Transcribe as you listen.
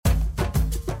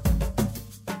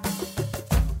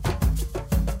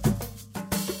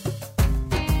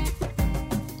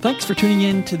Thanks for tuning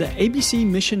in to the ABC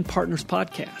Mission Partners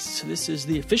Podcast. This is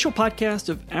the official podcast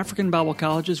of African Bible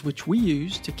Colleges, which we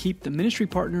use to keep the ministry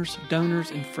partners,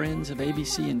 donors, and friends of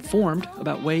ABC informed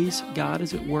about ways God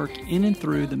is at work in and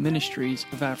through the ministries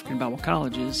of African Bible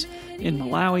Colleges in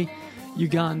Malawi,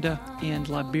 Uganda, and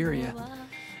Liberia,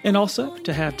 and also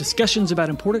to have discussions about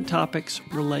important topics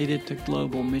related to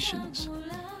global missions.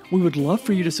 We would love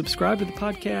for you to subscribe to the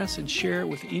podcast and share it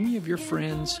with any of your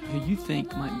friends who you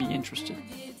think might be interested.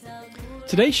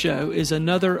 Today's show is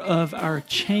another of our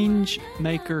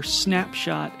Changemaker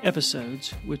Snapshot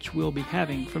episodes, which we'll be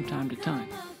having from time to time.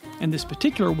 And this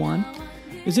particular one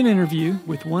is an interview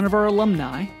with one of our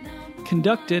alumni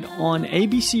conducted on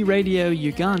ABC Radio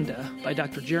Uganda by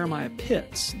Dr. Jeremiah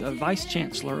Pitts, the Vice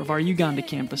Chancellor of our Uganda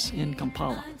campus in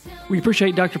Kampala. We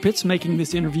appreciate Dr. Pitts making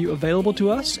this interview available to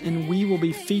us, and we will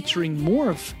be featuring more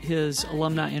of his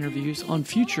alumni interviews on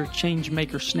future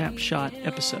Changemaker Snapshot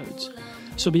episodes.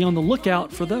 So be on the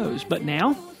lookout for those. But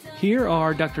now, here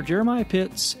are Dr. Jeremiah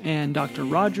Pitts and Dr.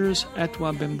 Rogers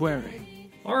Atwabembwere.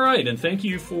 All right, and thank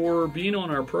you for being on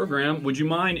our program. Would you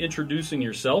mind introducing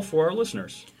yourself for our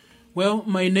listeners? Well,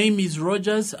 my name is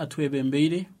Rogers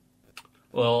Atwabembwere.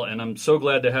 Well, and I'm so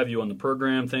glad to have you on the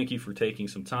program. Thank you for taking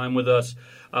some time with us.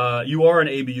 You are an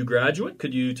ABU graduate.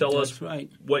 Could you tell us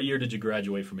what year did you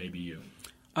graduate from ABU?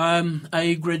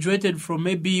 I graduated from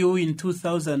ABU in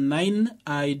 2009.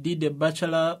 I did a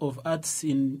Bachelor of Arts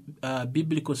in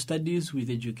Biblical Studies with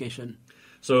Education.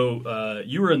 So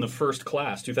you were in the first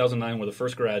class. 2009 were the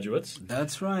first graduates.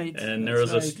 That's right. And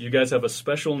you guys have a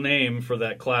special name for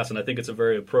that class, and I think it's a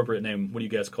very appropriate name. What do you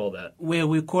guys call that? Well,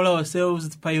 we call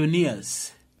ourselves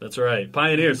pioneers. That's right,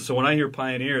 pioneers. So when I hear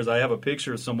pioneers, I have a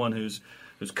picture of someone who's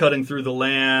cutting through the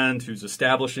land, who's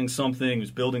establishing something,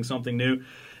 who's building something new.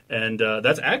 And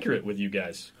that's accurate with you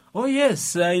guys. Oh,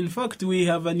 yes. In fact, we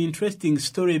have an interesting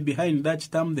story behind that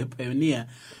term, the pioneer.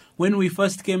 When we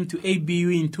first came to ABU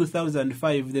in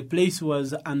 2005, the place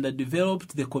was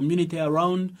underdeveloped, the community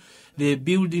around, the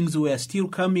buildings were still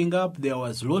coming up, there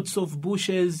was lots of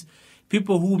bushes.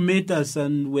 People who met us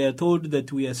and were told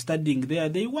that we are studying there,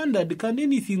 they wondered, can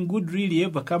anything good really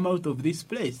ever come out of this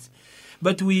place?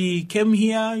 But we came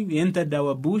here, we entered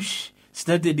our bush,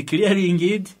 started clearing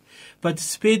it,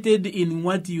 participated in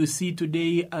what you see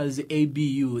today as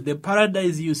ABU, the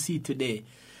paradise you see today.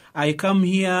 I come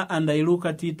here and I look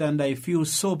at it and I feel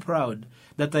so proud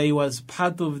that I was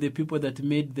part of the people that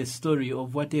made the story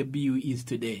of what ABU is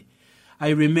today. I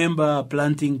remember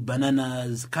planting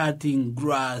bananas, cutting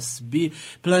grass,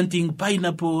 planting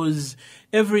pineapples.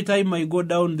 Every time I go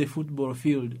down the football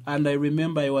field, and I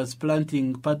remember I was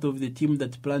planting part of the team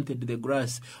that planted the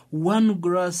grass, one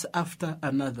grass after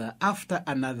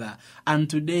another, and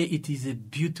today it is a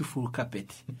beautiful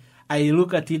carpet. I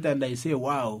look at it and I say,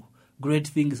 wow, great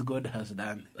things God has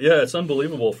done. Yeah, it's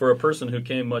unbelievable. For a person who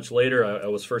came much later, I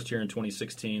was first here in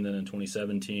 2016, then in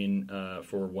 2017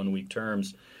 for 1 week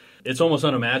terms. It's almost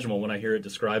unimaginable when I hear it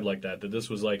described like that this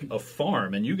was like a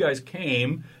farm. And you guys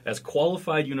came as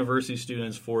qualified university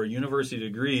students for a university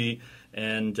degree,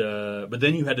 and but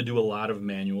then you had to do a lot of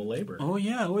manual labor. Oh,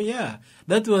 yeah.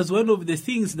 That was one of the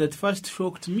things that first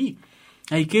shocked me.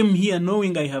 I came here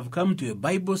knowing I have come to a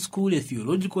Bible school, a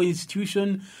theological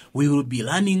institution. We will be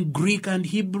learning Greek and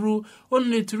Hebrew,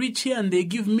 only to reach here and they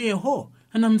give me a hoe.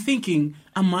 And I'm thinking,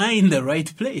 am I in the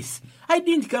right place? I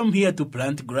didn't come here to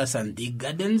plant grass and dig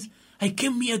gardens. I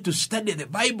came here to study the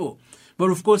Bible.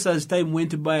 But of course, as time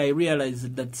went by, I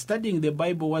realized that studying the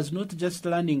Bible was not just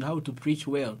learning how to preach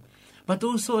well, but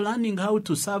also learning how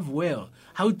to serve well,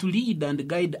 how to lead and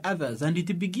guide others. And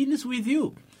it begins with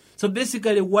you. So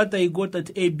basically, what I got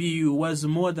at ABU was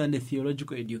more than a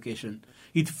theological education.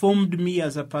 It formed me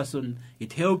as a person.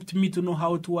 It helped me to know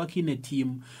how to work in a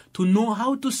team, to know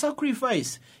how to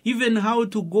sacrifice, even how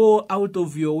to go out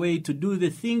of your way to do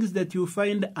the things that you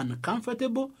find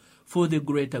uncomfortable for the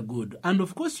greater good. And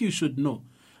of course, you should know,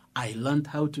 I learned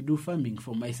how to do farming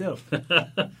for myself.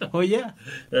 Oh, yeah.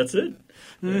 That's it.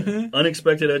 Mm-hmm.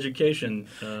 Unexpected education.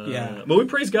 Yeah. But we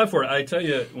praise God for it. I tell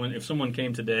you, if someone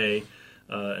came today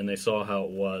and they saw how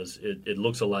it was, it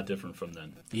looks a lot different from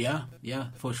then. Yeah,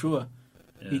 for sure.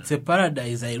 Yeah. It's a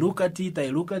paradise. I look at it,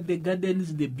 I look at the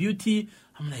gardens, the beauty.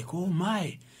 I'm like, oh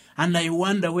my. And I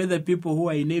wonder whether people who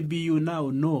are in ABU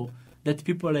now know that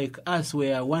people like us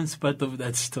were once part of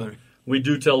that story. We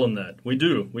do tell them that. We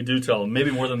do tell them.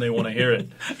 Maybe more than they want to hear it.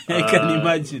 I can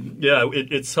imagine. Yeah,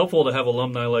 it's helpful to have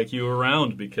alumni like you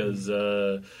around because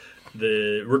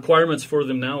The requirements for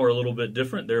them now are a little bit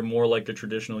different. They're more like the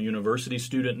traditional university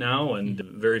student now, and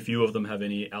very few of them have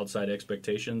any outside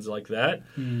expectations like that.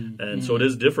 And so it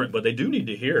is different, but they do need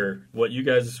to hear what you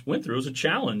guys went through. It was a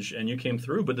challenge, and you came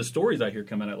through. But the stories I hear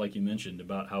coming out, like you mentioned,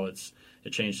 about how it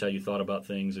changed how you thought about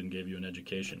things and gave you an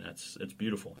education. It's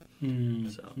beautiful.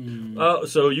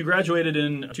 So you graduated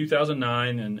in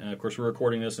 2009, and of course we're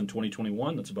recording this in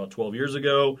 2021. That's about 12 years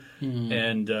ago.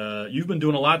 And you've been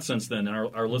doing a lot since then. And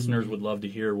our listeners would love to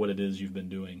hear what it is you've been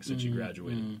doing since you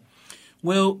graduated.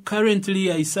 Well,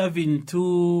 currently I serve in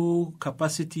two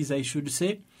capacities, I should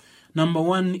say. Number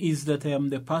one is that I am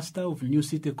the pastor of New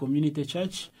City Community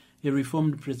Church, a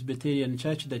Reformed Presbyterian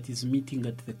church that is meeting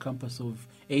at the campus of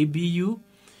ABU.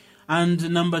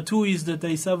 And number two is that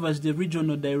I serve as the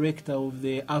regional director of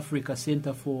the Africa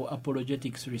Center for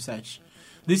Apologetics Research.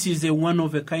 This is a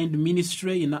one-of-a-kind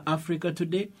ministry in Africa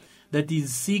today that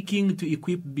is seeking to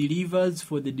equip believers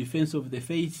for the defense of the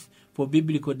faith, for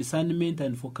biblical discernment,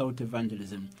 and for cult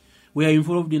evangelism. We are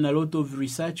involved in a lot of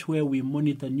research where we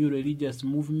monitor new religious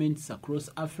movements across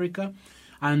Africa,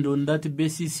 and on that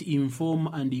basis inform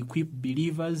and equip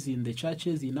believers in the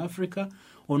churches in Africa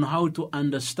on how to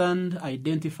understand,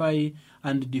 identify,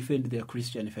 and defend their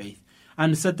Christian faith.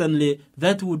 And certainly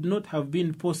that would not have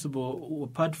been possible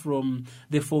apart from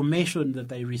the formation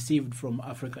that I received from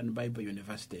African Bible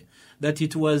University. That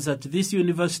it was at this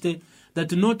university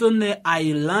that not only I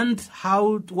learned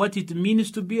what it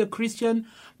means to be a Christian,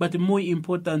 but more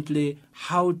importantly,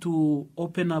 how to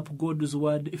open up God's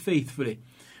Word faithfully.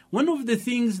 One of the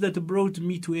things that brought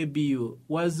me to ABU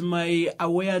was my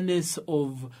awareness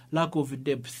of lack of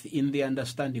depth in the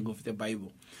understanding of the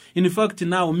Bible. In fact,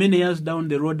 now, many years down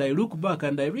the road, I look back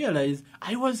and I realize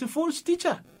I was a false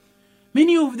teacher.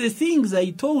 Many of the things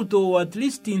I taught or at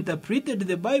least interpreted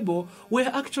the Bible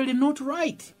were actually not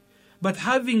right. But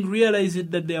having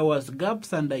realized that there was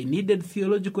gaps and I needed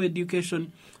theological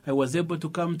education, I was able to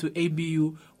come to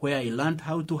ABU where I learned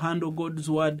how to handle God's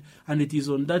Word, and it is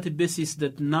on that basis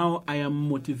that now I am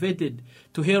motivated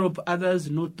to help others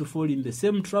not to fall in the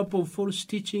same trap of false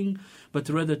teaching, but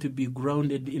rather to be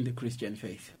grounded in the Christian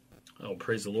faith. Oh,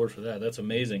 praise the Lord for that. That's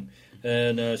amazing.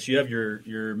 And so you have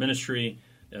your ministry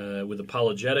with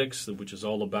apologetics, which is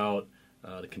all about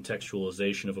the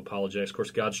contextualization of apologetics. Of course,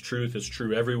 God's truth is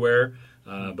true everywhere,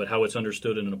 but how it's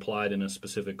understood and applied in a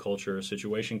specific culture or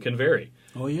situation can vary.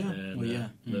 Oh, yeah. And,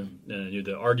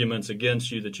 the arguments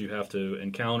against you that you have to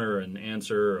encounter and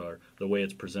answer, or the way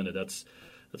it's presented, that's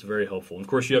very helpful. And, of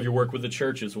course, you have your work with the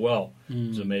church as well.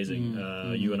 It's amazing.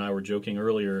 You and I were joking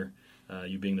earlier,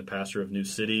 you being the pastor of New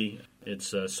City.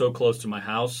 It's so close to my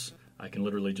house. I can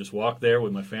literally just walk there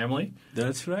with my family.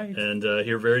 That's right. And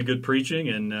hear very good preaching.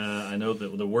 And I know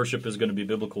that the worship is going to be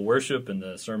biblical worship, and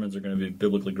the sermons are going to be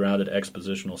biblically grounded,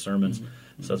 expositional sermons.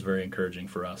 So that's very encouraging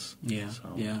for us. Yeah,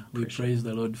 we praise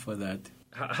the Lord for that.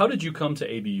 How did you come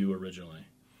to ABU originally?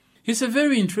 It's a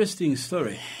very interesting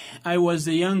story. I was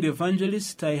a young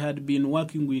evangelist. I had been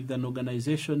working with an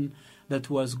organization that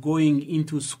was going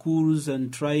into schools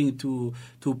and trying to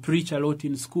preach a lot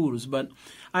in schools. But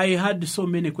I had so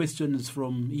many questions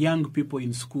from young people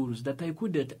in schools that I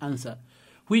couldn't answer,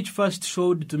 which first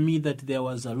showed to me that there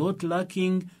was a lot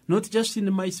lacking, not just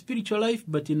in my spiritual life,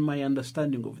 but in my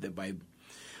understanding of the Bible.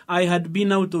 I had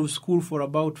been out of school for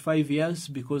about 5 years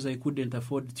because I couldn't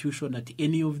afford tuition at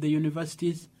any of the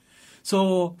universities.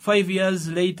 So 5 years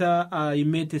later, I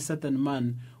met a certain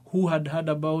man who had heard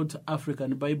about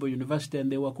African Bible University, and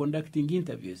they were conducting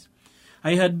interviews.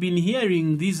 I had been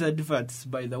hearing these adverts,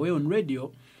 by the way, on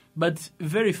radio, but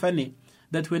very funny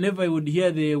that whenever I would hear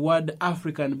the word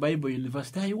African Bible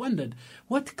University, I wondered,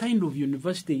 what kind of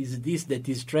university is this that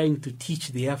is trying to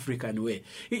teach the African way?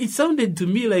 It sounded to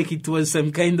me like it was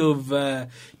some kind of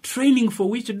training for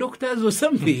witch doctors or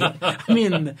something. I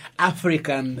mean,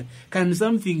 African. Can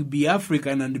something be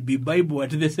African and be Bible at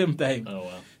the same time? Oh,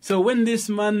 wow. So when this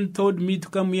man told me to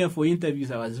come here for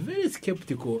interviews, I was very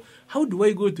skeptical. How do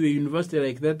I go to a university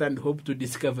like that and hope to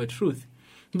discover truth?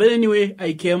 But anyway,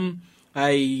 I came.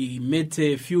 I met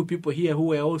a few people here who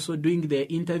were also doing their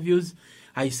interviews.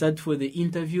 I sat for the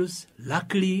interviews.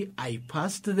 Luckily, I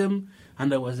passed them,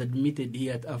 and I was admitted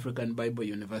here at African Bible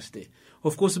University.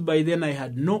 Of course, by then I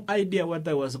had no idea what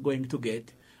I was going to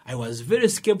get. I was very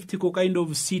skeptical, kind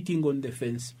of sitting on the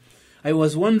fence. I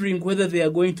was wondering whether they are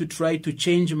going to try to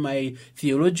change my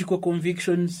theological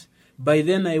convictions. By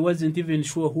then, I wasn't even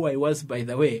sure who I was, by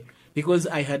the way, because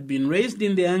I had been raised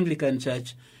in the Anglican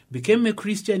Church, became a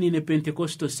Christian in a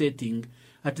Pentecostal setting.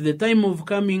 At the time of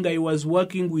coming, I was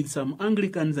working with some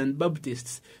Anglicans and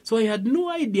Baptists, so I had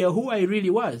no idea who I really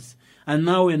was. And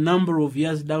now, a number of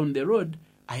years down the road,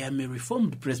 I am a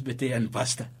Reformed Presbyterian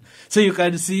pastor. So you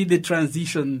can see the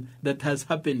transition that has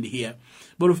happened here.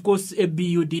 But of course,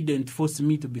 ABU didn't force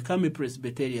me to become a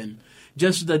Presbyterian.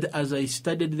 Just that as I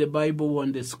studied the Bible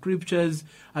and the scriptures,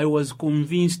 I was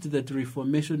convinced that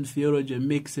Reformation theology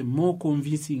makes a more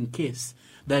convincing case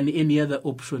than any other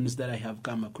options that I have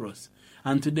come across.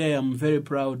 And today I'm very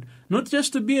proud, not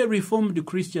just to be a Reformed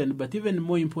Christian, but even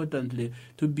more importantly,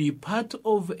 to be part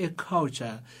of a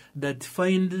culture that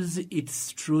finds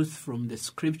its truth from the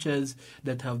scriptures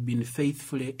that have been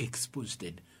faithfully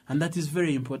exposited. And that is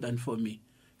very important for me.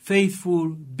 Faithful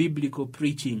biblical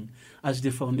preaching as the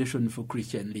foundation for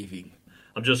Christian living.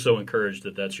 I'm just so encouraged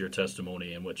that that's your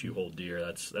testimony and what you hold dear.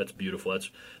 That's beautiful.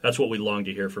 That's what we long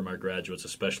to hear from our graduates,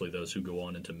 especially those who go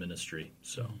on into ministry.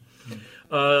 So,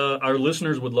 our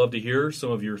listeners would love to hear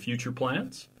some of your future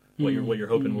plans. What you're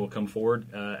hoping will come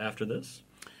forward after this.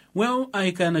 Well,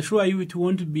 I can assure you it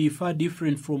won't be far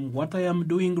different from what I am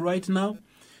doing right now.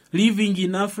 Living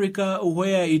in Africa,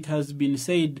 where it has been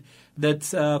said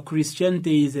that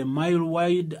Christianity is a mile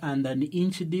wide and an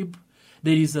inch deep.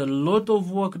 There is a lot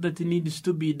of work that needs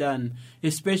to be done,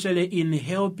 especially in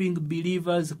helping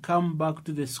believers come back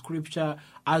to the scripture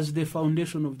as the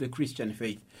foundation of the Christian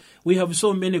faith. We have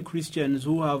so many Christians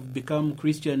who have become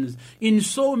Christians in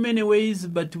so many ways,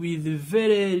 but with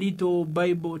very little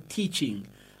Bible teaching.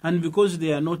 And because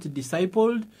they are not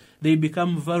discipled, they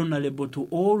become vulnerable to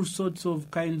all sorts of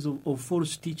kinds of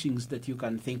false teachings that you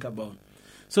can think about.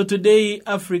 So today,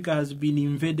 Africa has been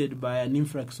invaded by an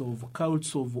influx of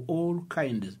cults of all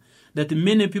kinds, that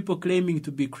many people claiming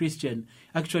to be Christian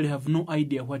actually have no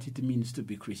idea what it means to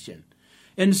be Christian.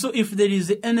 And so if there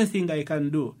is anything I can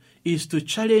do, is to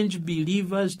challenge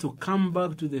believers to come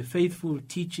back to the faithful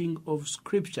teaching of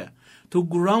Scripture, to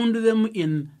ground them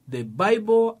in the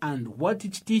Bible and what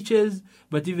it teaches,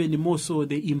 but even more so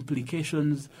the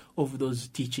implications of those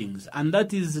teachings. And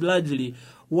that is largely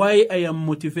why I am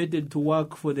motivated to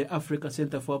work for the Africa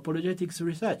Center for Apologetics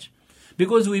Research.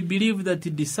 Because we believe that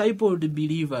discipled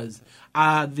believers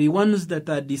are the ones that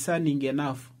are discerning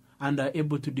enough and are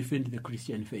able to defend the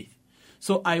Christian faith.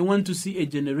 So I want to see a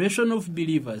generation of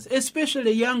believers,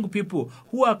 especially young people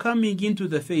who are coming into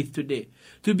the faith today,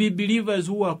 to be believers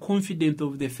who are confident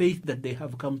of the faith that they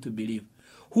have come to believe,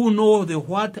 who know the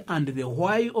what and the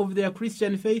why of their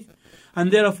Christian faith,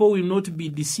 and therefore will not be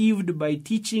deceived by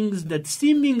teachings that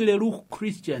seemingly look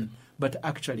Christian, but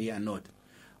actually are not.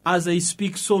 As I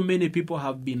speak, so many people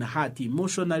have been hurt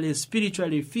emotionally,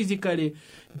 spiritually, physically,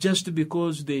 just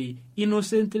because they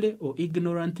innocently or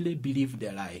ignorantly believed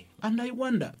a lie. And I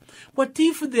wonder, what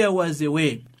if there was a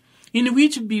way in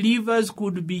which believers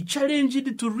could be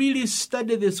challenged to really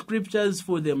study the scriptures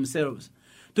for themselves,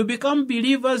 to become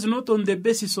believers not on the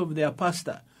basis of their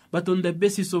pastor, but on the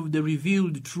basis of the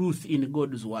revealed truth in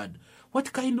God's word?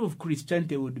 What kind of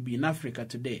Christianity would be in Africa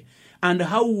today? And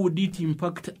how would it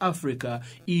impact Africa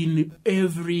in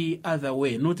every other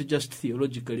way, not just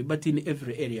theologically, but in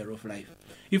every area of life?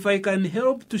 If I can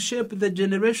help to shape the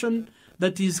generation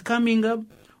that is coming up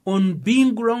on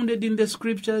being grounded in the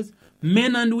scriptures,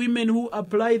 men and women who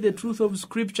apply the truth of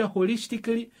scripture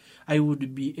holistically, I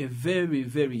would be a very,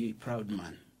 very proud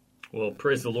man. Well,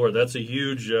 praise the Lord. That's a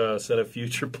huge set of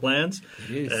future plans.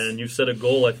 Yes. And you've set a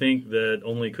goal, I think, that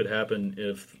only could happen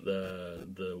if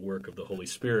the work of the Holy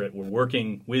Spirit were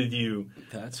working with you.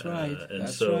 That's right. And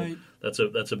That's so right.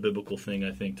 that's a biblical thing,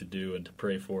 I think, to do and to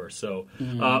pray for. So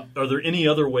are there any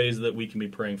other ways that we can be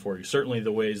praying for you? Certainly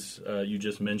the ways you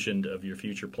just mentioned of your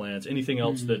future plans. Anything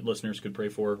else that listeners could pray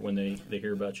for when they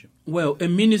hear about you? Well, a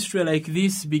ministry like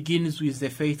this begins with the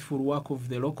faithful work of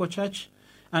the local church.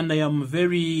 And I am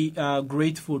very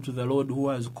grateful to the Lord who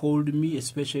has called me,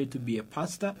 especially to be a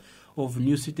pastor of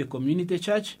New City Community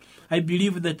Church. I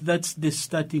believe that that's the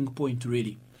starting point,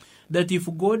 really. That if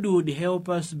God would help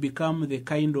us become the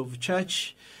kind of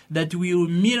church that will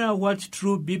mirror what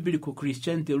true biblical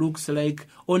Christianity looks like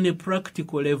on a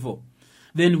practical level,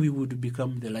 then we would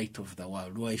become the light of the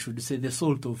world, or I should say the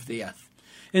salt of the earth.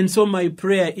 And so my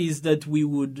prayer is that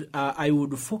I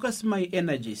would focus my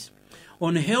energies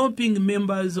on helping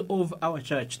members of our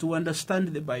church to understand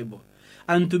the Bible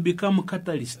and to become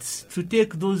catalysts, to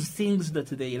take those things that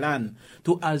they learn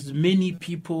to as many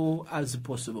people as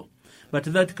possible. But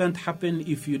that can't happen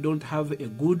if you don't have a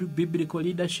good biblical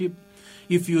leadership,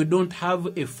 if you don't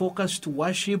have a focused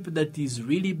worship that is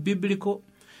really biblical,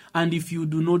 and if you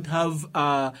do not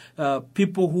have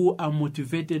people who are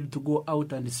motivated to go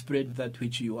out and spread that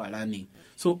which you are learning.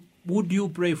 So would you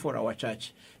pray for our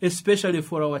church, especially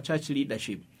for our church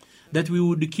leadership, that we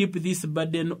would keep this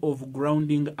burden of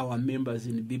grounding our members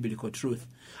in biblical truth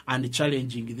and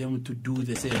challenging them to do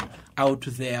the same out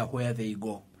there where they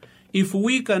go. If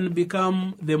we can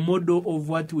become the model of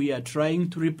what we are trying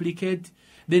to replicate,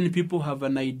 then people have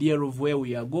an idea of where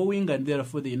we are going, and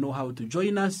therefore they know how to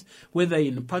join us, whether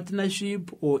in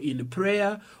partnership or in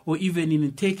prayer, or even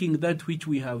in taking that which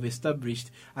we have established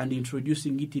and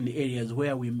introducing it in areas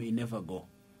where we may never go.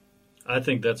 I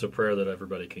think that's a prayer that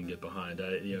everybody can get behind.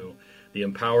 The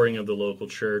empowering of the local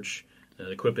church, the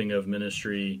equipping of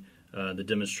ministry, the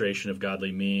demonstration of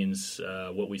godly means,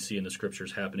 what we see in the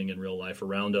Scriptures happening in real life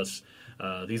around us.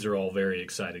 These are all very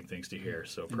exciting things to hear.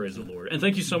 So praise the Lord. And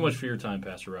thank you so much for your time,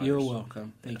 Pastor Rogers. You're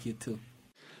welcome. Thank you too.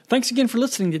 Thanks again for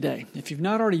listening today. If you've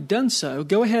not already done so,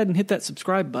 go ahead and hit that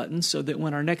subscribe button so that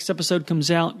when our next episode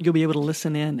comes out, you'll be able to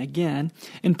listen in again.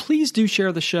 And please do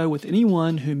share the show with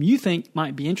anyone whom you think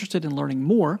might be interested in learning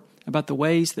more about the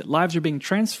ways that lives are being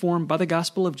transformed by the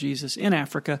gospel of Jesus in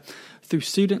Africa through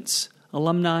students,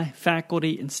 alumni,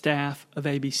 faculty, and staff of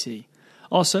ABC.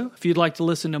 Also, if you'd like to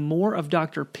listen to more of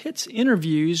Dr. Pitt's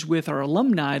interviews with our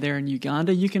alumni there in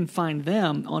Uganda, you can find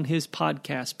them on his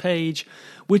podcast page,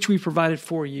 which we provided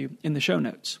for you in the show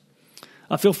notes.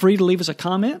 Feel free to leave us a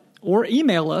comment or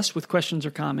email us with questions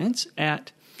or comments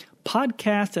at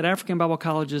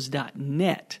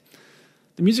podcast@AfricanBibleColleges.net.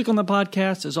 The music on the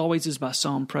podcast, as always, is by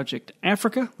Psalm Project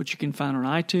Africa, which you can find on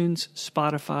iTunes,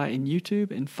 Spotify, and YouTube.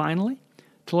 And finally,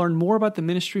 to learn more about the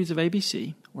ministries of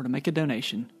ABC or to make a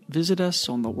donation, visit us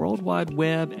on the World Wide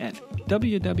Web at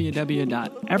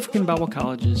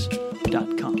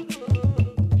www.africanbiblecolleges.com.